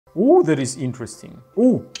Ooh, that is interesting.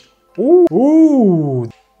 Ooh, ooh, ooh,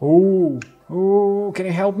 ooh, ooh, can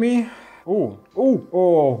you help me? Ooh, ooh,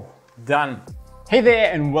 oh, done. Hey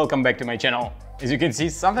there and welcome back to my channel. As you can see,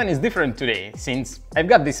 something is different today since I've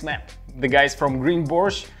got this map. The guys from Green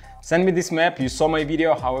Borscht sent me this map. You saw my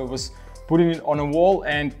video how I was putting it on a wall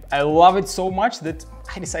and I love it so much that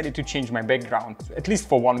I decided to change my background, at least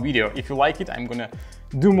for one video. If you like it, I'm gonna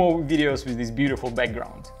do more videos with this beautiful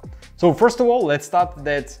background. So first of all, let's start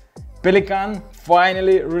that Pelikan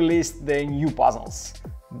finally released the new puzzles.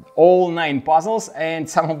 All 9 puzzles, and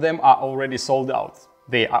some of them are already sold out.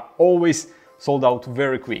 They are always sold out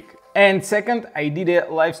very quick. And second, I did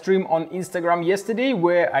a live stream on Instagram yesterday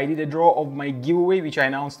where I did a draw of my giveaway, which I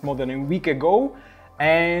announced more than a week ago.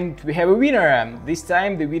 And we have a winner. This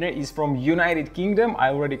time the winner is from United Kingdom. I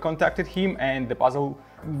already contacted him and the puzzle,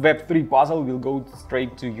 Web3 puzzle, will go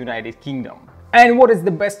straight to United Kingdom. And what is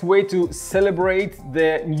the best way to celebrate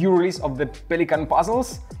the new release of the Pelikan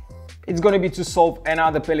puzzles? It's gonna be to solve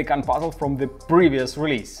another Pelikan puzzle from the previous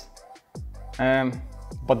release.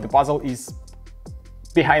 But the puzzle is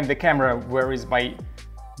behind the camera. Where is my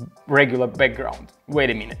regular background? Wait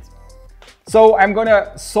a minute. So I'm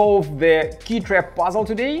gonna solve the key trap puzzle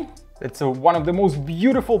today. It's one of the most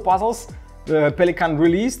beautiful puzzles Pelikan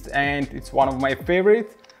released, and it's one of my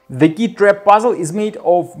favorite. The key trap puzzle is made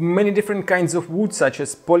of many different kinds of wood, such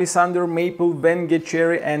as palisander, maple, Venge,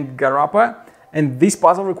 cherry and garapa. And this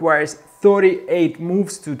puzzle requires 38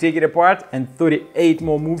 moves to take it apart and 38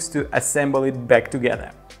 more moves to assemble it back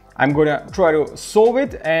together. I'm gonna try to solve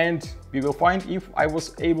it and we will find if I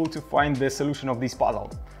was able to find the solution of this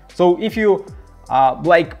puzzle. So if you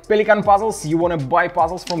like Pelikan puzzles, you want to buy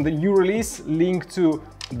puzzles from the new release, link to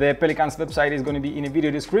the Pelikan's website is going to be in a video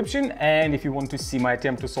description. And if you want to see my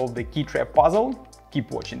attempt to solve the key trap puzzle, keep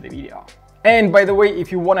watching the video. And by the way,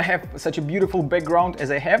 if you want to have such a beautiful background as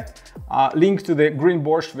I have, link to the Green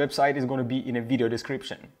Borscht website is going to be in a video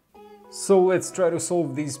description. So let's try to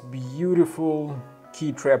solve this beautiful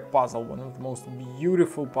key trap puzzle, one of the most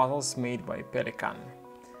beautiful puzzles made by Pelikan.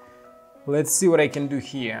 Let's see what I can do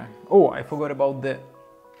here. Oh, I forgot about the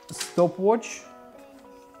stopwatch.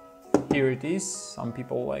 Here it is. Some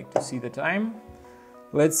people like to see the time.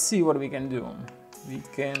 Let's see what we can do. We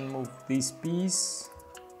can move this piece.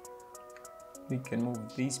 We can move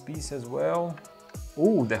this piece as well.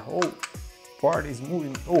 Oh, the whole part is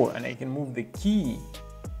moving. Oh, and I can move the key.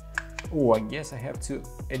 Oh, I guess I have to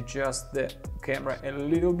adjust the camera a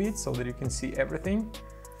little bit so that you can see everything.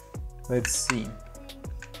 Let's see.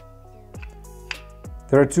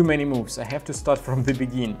 There are too many moves. I have to start from the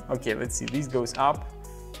beginning. Okay, let's see. This goes up.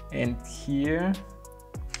 And here,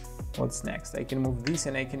 what's next? I can move this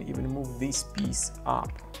and I can even move this piece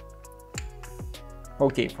up.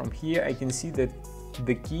 Okay, from here I can see that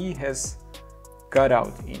the key has cut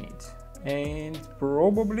out in it. And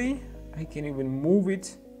probably I can even move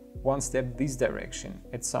it one step this direction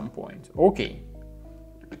at some point. Okay.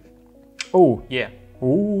 Oh, yeah.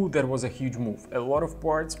 Oh, that was a huge move. A lot of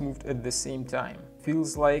parts moved at the same time.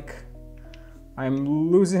 Feels like I'm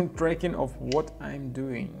losing track of what I'm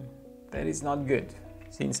doing. That is not good,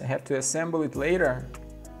 since I have to assemble it later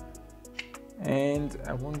and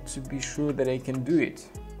I want to be sure that I can do it.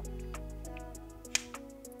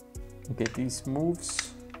 Okay, this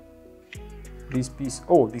moves. This piece,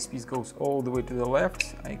 oh, this piece goes all the way to the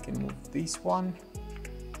left. I can move this one.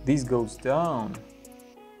 This goes down.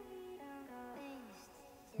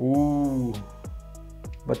 Ooh,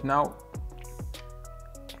 but now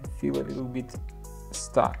I feel a little bit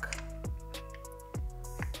stuck.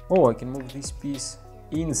 Oh, I can move this piece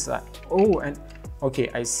inside. Oh, and okay,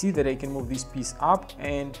 I see that I can move this piece up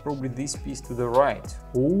and probably this piece to the right.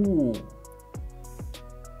 Ooh,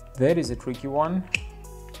 that is a tricky one.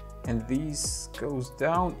 And this goes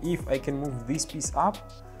down. If I can move this piece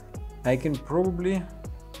up, I can probably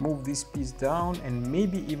move this piece down and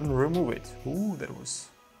maybe even remove it. Ooh, that was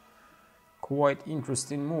quite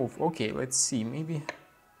interesting move. Okay, let's see. Maybe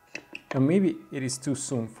it is too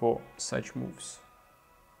soon for such moves.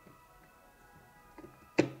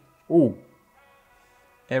 Oh,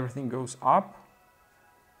 everything goes up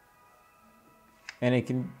and I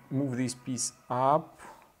can move this piece up.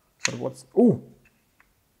 But what's, oh,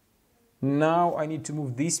 now I need to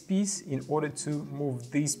move this piece in order to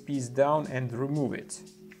move this piece down and remove it,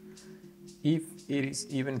 if it is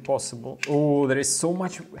even possible. Oh, there is so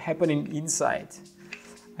much happening inside.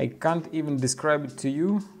 I can't even describe it to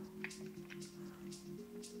you,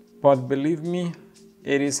 but believe me,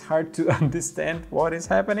 it is hard to understand what is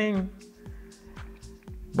happening.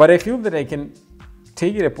 But I feel that I can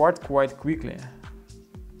take it apart quite quickly.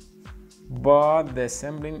 But the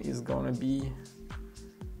assembling is gonna be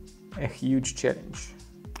a huge challenge.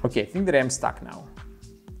 Okay, I think that I'm stuck now.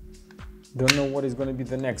 Don't know what is going to be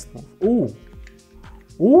the next move. Oh,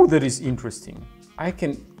 oh, that is interesting. I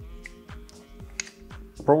can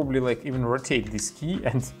probably like even rotate this key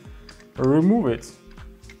and remove it.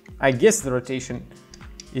 I guess the rotation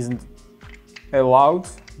isn't allowed,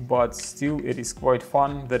 but still it is quite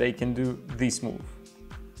fun that I can do this move.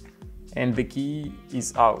 And the key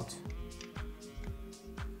is out.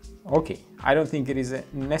 Okay, I don't think it is a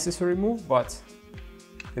necessary move, but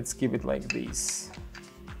let's keep it like this.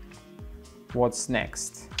 What's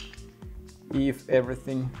next? If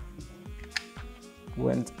everything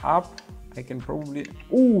went up, I can probably...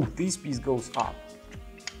 Oh, this piece goes up.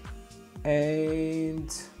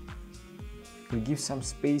 And we give some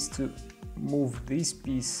space to move this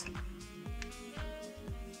piece.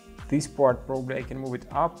 This part probably I can move it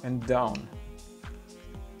up and down.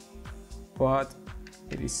 But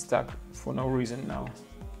it is stuck for no reason now.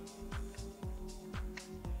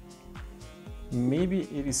 Maybe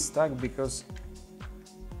it is stuck because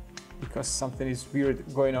something is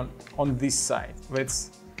weird going on this side.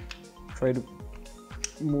 Let's try to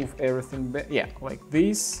move everything back. Yeah, like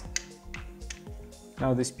this.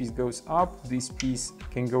 Now this piece goes up, this piece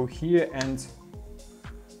can go here and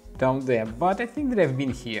down there. But I think that I've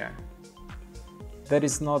been here. That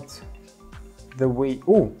is not the way.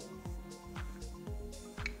 Oh!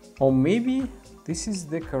 Or maybe this is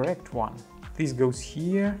the correct one. This goes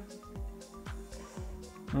here.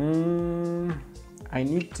 I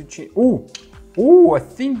need to change. Oh, oh! I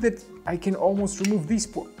think that I can almost remove this.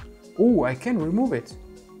 Oh, I can remove it.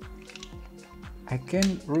 I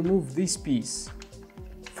can remove this piece.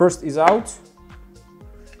 First is out.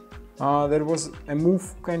 There was a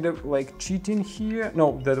move kind of like cheating here.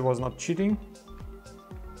 No, that was not cheating.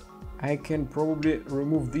 I can probably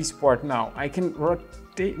remove this part now. I can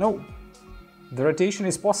rotate. No, the rotation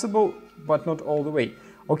is possible, but not all the way.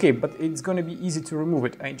 Okay, but it's gonna be easy to remove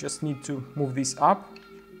it. I just need to move this up,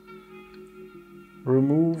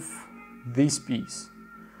 remove this piece.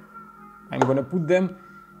 I'm gonna put them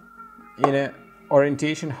in an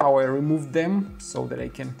orientation how I removed them so that I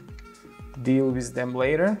can deal with them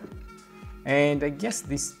later. And I guess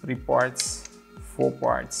these 3 parts, 4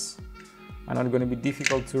 parts are not gonna be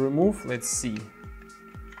difficult to remove. Let's see.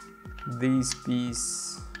 This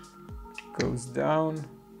piece goes down.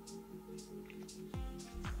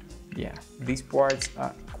 Yeah, these parts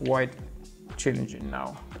are quite challenging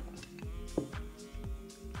now.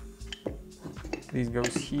 This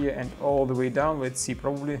goes here and all the way down. Let's see,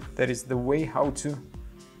 probably that is the way how to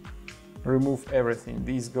remove everything.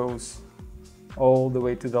 This goes all the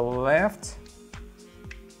way to the left.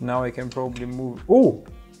 Now I can probably move. Oh,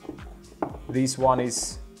 this one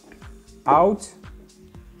is out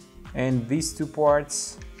and these 2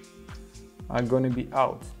 parts are going to be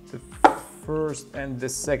out. The first and the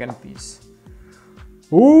second piece.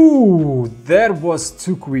 Ooh, that was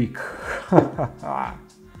too quick. I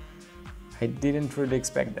didn't really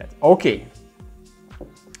expect that. Okay.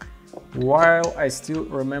 While I still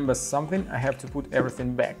remember something, I have to put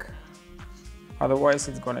everything back. Otherwise,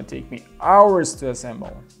 it's gonna take me hours to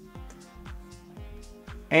assemble.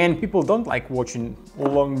 And people don't like watching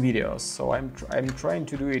long videos, so I'm trying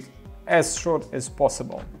to do it as short as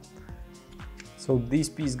possible. So this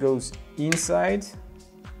piece goes inside.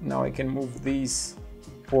 Now I can move this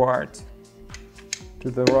part to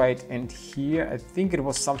the right and here. I think it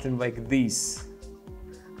was something like this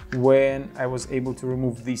when I was able to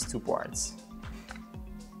remove these 2 parts.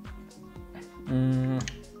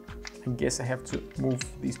 I guess I have to move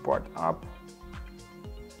this part up.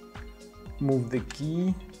 Move the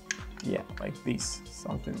key. Yeah, like this.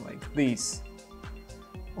 Something like this.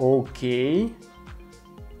 Okay.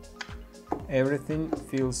 Everything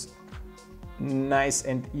feels nice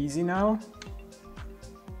and easy now.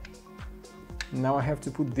 Now I have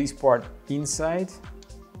to put this part inside,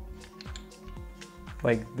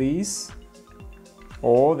 like this.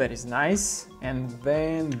 Oh, that is nice. And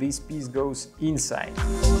then this piece goes inside.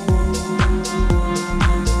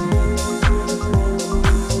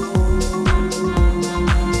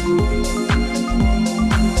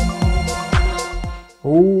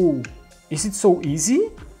 Oh, is it so easy?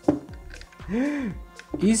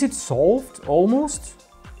 Is it solved almost?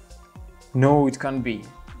 No, it can't be.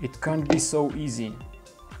 It can't be so easy.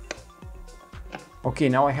 Okay,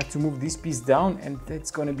 now I have to move this piece down and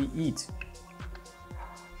that's gonna be it.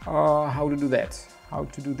 How to do that? How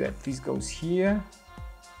to do that? This goes here.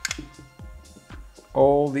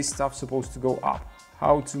 All this stuff supposed to go up.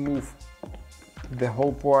 How to move the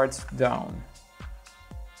whole part down?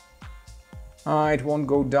 It won't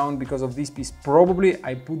go down because of this piece. Probably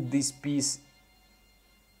I put this piece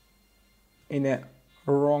in a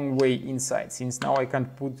wrong way inside, since now I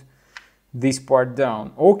can't put this part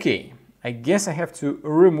down. Okay, I guess I have to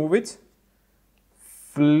remove it,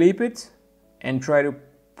 flip it, and try to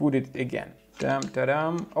put it again.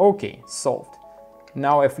 Dum-ta-dum. Okay, solved.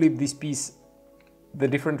 Now I flip this piece the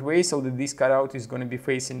different way so that this cutout is going to be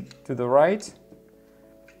facing to the right,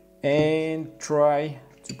 and try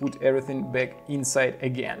to put everything back inside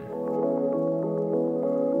again.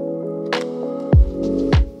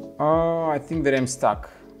 I think that I'm stuck.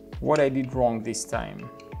 What I did wrong this time?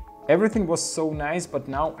 Everything was so nice, but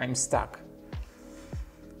now I'm stuck.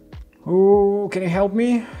 Oh, can you help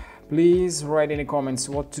me? Please write in the comments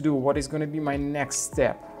what to do. What is going to be my next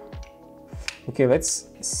step? Okay, let's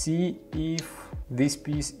see if this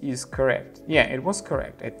piece is correct. Yeah, it was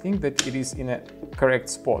correct. I think that it is in a correct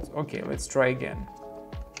spot. Okay, let's try again.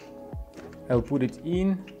 I'll put it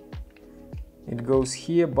in. It goes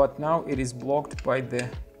here, but now it is blocked by the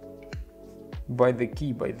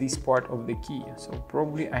key, by this part of the key. So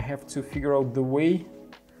probably I have to figure out the way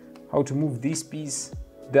how to move this piece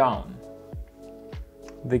down.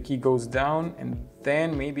 The key goes down, and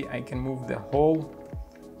then maybe I can move the whole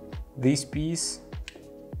this piece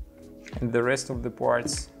and the rest of the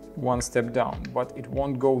parts one step down, but it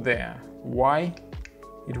won't go there. Why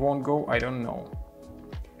it won't go, I don't know.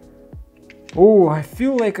 Oh, I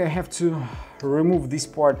feel like I have to remove this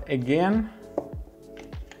part again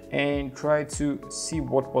and try to see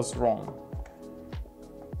what was wrong.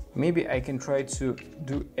 Maybe I can try to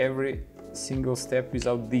do every single step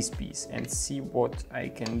without this piece and see what I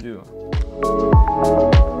can do.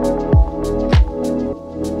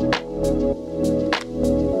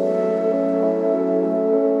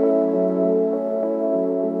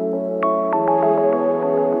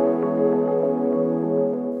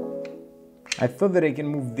 I thought that I can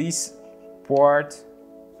move this part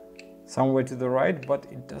somewhere to the right, but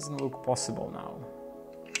it doesn't look possible now.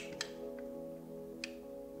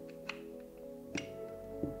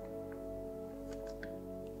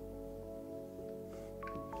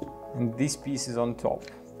 And this piece is on top.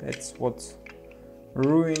 That's what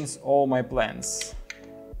ruins all my plans.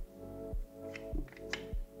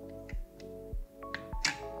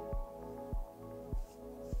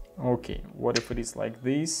 Okay, what if it is like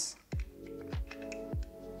this?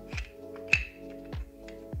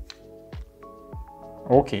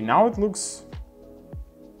 Okay, now it looks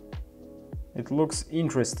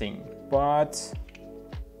interesting, but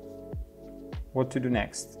what to do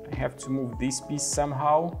next? I have to move this piece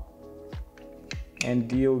somehow and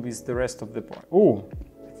deal with the rest of the part. Oh,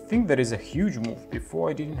 I think that is a huge move. Before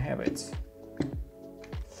I didn't have it.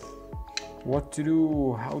 What to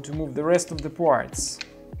do? How to move the rest of the parts?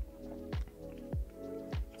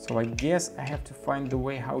 So I guess I have to find the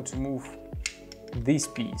way how to move this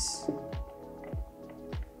piece.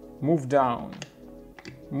 Move down.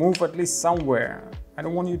 Move at least somewhere. I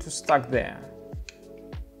don't want you to stuck there.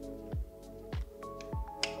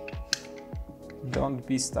 Don't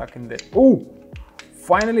be stuck in there. Oh!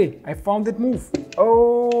 Finally, I found that move.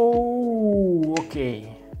 Oh,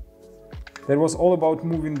 okay. That was all about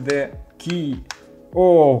moving the key.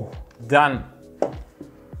 Oh, done.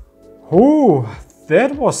 Oh,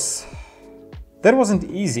 that wasn't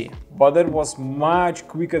easy, but that was much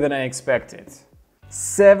quicker than I expected.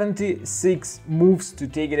 76 moves to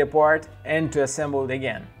take it apart and to assemble it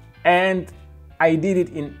again. And I did it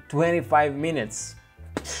in 25 minutes.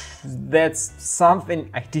 That's something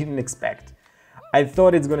I didn't expect. I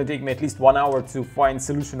thought it's gonna take me at least 1 hour to find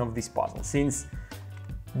solution of this puzzle, since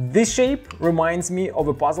this shape reminds me of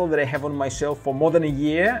a puzzle that I have on my shelf for more than a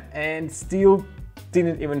year and still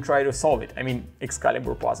didn't even try to solve it. I mean,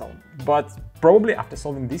 Excalibur puzzle. But probably after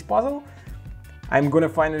solving this puzzle, I'm gonna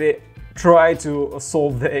finally try to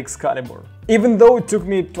solve the Excalibur. Even though it took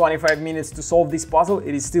me 25 minutes to solve this puzzle,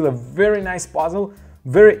 it is still a very nice puzzle,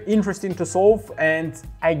 very interesting to solve, and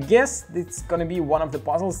I guess it's gonna be one of the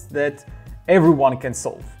puzzles that everyone can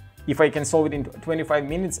solve. If I can solve it in 25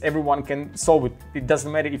 minutes, everyone can solve it. It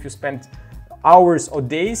doesn't matter if you spend hours or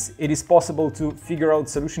days, it is possible to figure out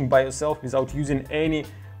solution by yourself without using any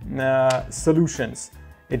solutions.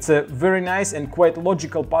 It's a very nice and quite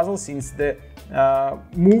logical puzzle, since the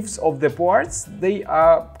moves of the parts, they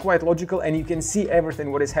are quite logical, and you can see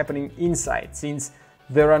everything what is happening inside, since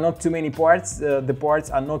there are not too many parts. The parts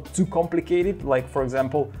are not too complicated, like for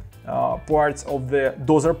example parts of the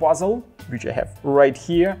dozer puzzle, which I have right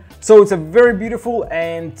here. So it's a very beautiful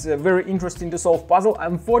and very interesting to solve puzzle.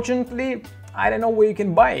 Unfortunately, I don't know where you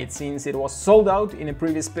can buy it, since it was sold out in a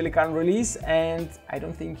previous Pelikan release, and I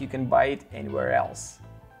don't think you can buy it anywhere else.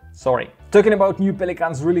 Sorry. Talking about new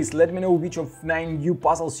Pelikan's release, let me know which of 9 new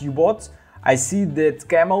puzzles you bought. I see that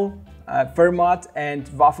Camel Fermat and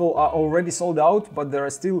Waffle are already sold out, but there are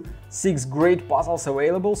still 6 great puzzles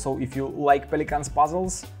available. So if you like Pelikan's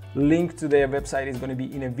puzzles, link to their website is going to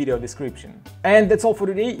be in a video description. And that's all for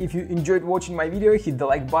today. If you enjoyed watching my video, hit the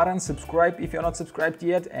like button, subscribe if you're not subscribed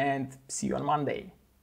yet, and see you on Monday.